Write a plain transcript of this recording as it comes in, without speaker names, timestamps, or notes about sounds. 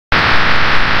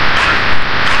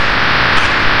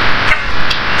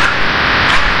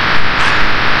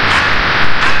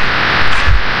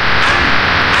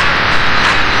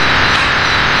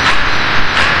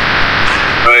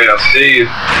see you.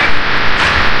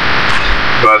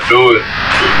 But I do it.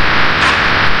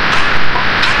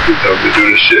 You told me to do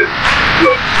this shit.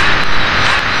 Look.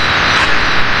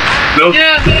 Look.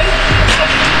 Yeah.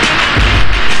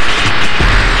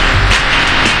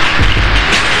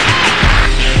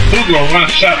 Who gonna run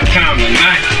Chitown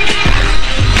tonight?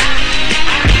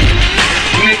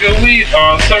 Nigga, we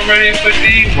are so ready for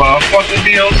D-Bar. Fuck the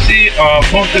DOC,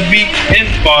 bump the beat in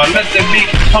bar. Let the beat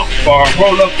pump bar.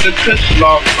 Roll up the kush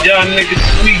lock. Y'all niggas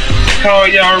sweet. Call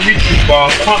y'all reaching bar.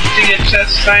 Pump to your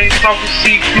chest, same talking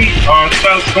CPR.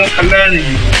 Shots gon' collide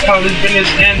you. College business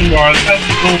N-Bar. Shots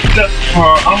gon' flip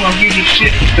hard. I'ma do the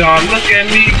shit, dawg. Look at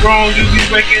me wrong, you be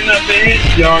waking up in his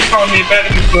yard. Call me a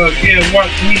battery plug, yeah,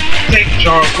 watch me take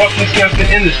charge. Watch me snap the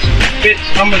industry. Bitch,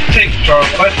 I'ma take charge.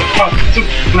 Like the pop super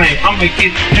flame. I'ma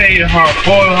get paid hard,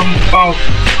 boy, I'm about.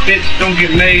 Bitch, don't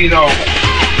get laid off.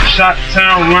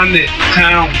 Chitown, run it,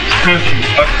 town, country.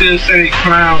 I still say they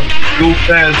clown, go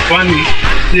fast, bunny.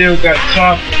 Still got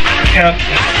chopper,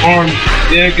 captain, army.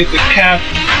 Yeah, get the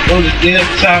captain, on the damn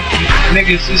top.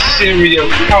 Niggas is serial,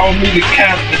 call me the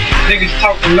captain. Niggas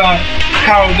talk a lot,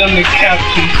 call them the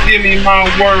captain. Give me my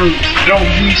words, don't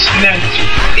be snatching.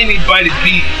 Anybody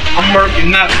beat, I'm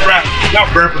murking, not rap. Y'all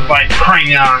rapping like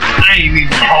crayons, I ain't even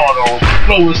hard on.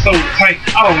 Flow is so tight,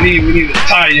 I don't even need a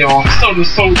tie on.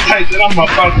 So tight that I'm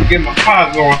about to get my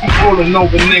paws on. Rolling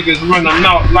over niggas, running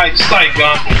out like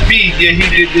Saigon. B, yeah, he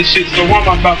did this shit, so I'm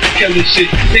about to kill this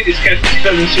shit. Niggas catch me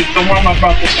spilling shit, so I'm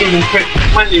about to shoot him quick.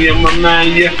 Money in my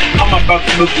mind, yeah, I'm about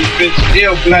to lose this bitch.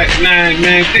 Ill Black 9,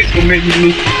 man, this gon' make me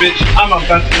lose this bitch. I'm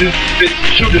about to lose this bitch,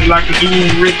 shoot it like a dude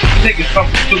rich. Niggas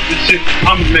talking stupid shit,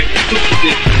 I'ma make a stupid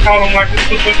dick. Call him like a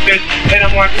stupid bitch, hate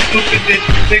him like a stupid bitch.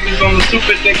 Niggas on the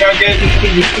stupid dick, I gave this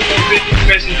stupid bitch.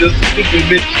 Especially just a stupid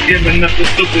bitch, giving up the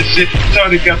stupid shit.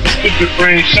 Shawty got the stupid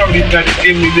brain, Shawty better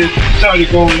give me this. Shawty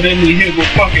gon' let me hit, well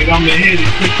fuck it, I'ma hit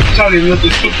it quick. Shawty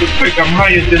looking super quick, I'm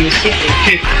higher than a super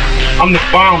kick. I'm the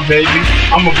bomb, baby,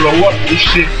 I'ma blow up this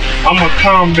shit. I'ma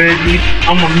calm, baby,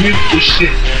 I'ma mute this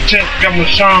shit. Check, got my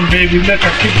charm, baby, look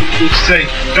how people would say.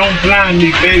 Don't blind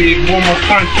me, baby, one more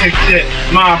contact yet.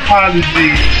 My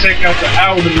apologies, check out the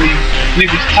elderly.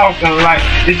 Niggas talking like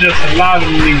it's just a lot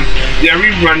of me. Yeah, we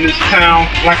run this town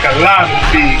like a lot of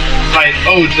me. Like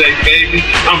OJ, baby,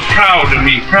 I'm proud of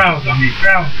me, proud of me,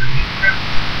 proud of me.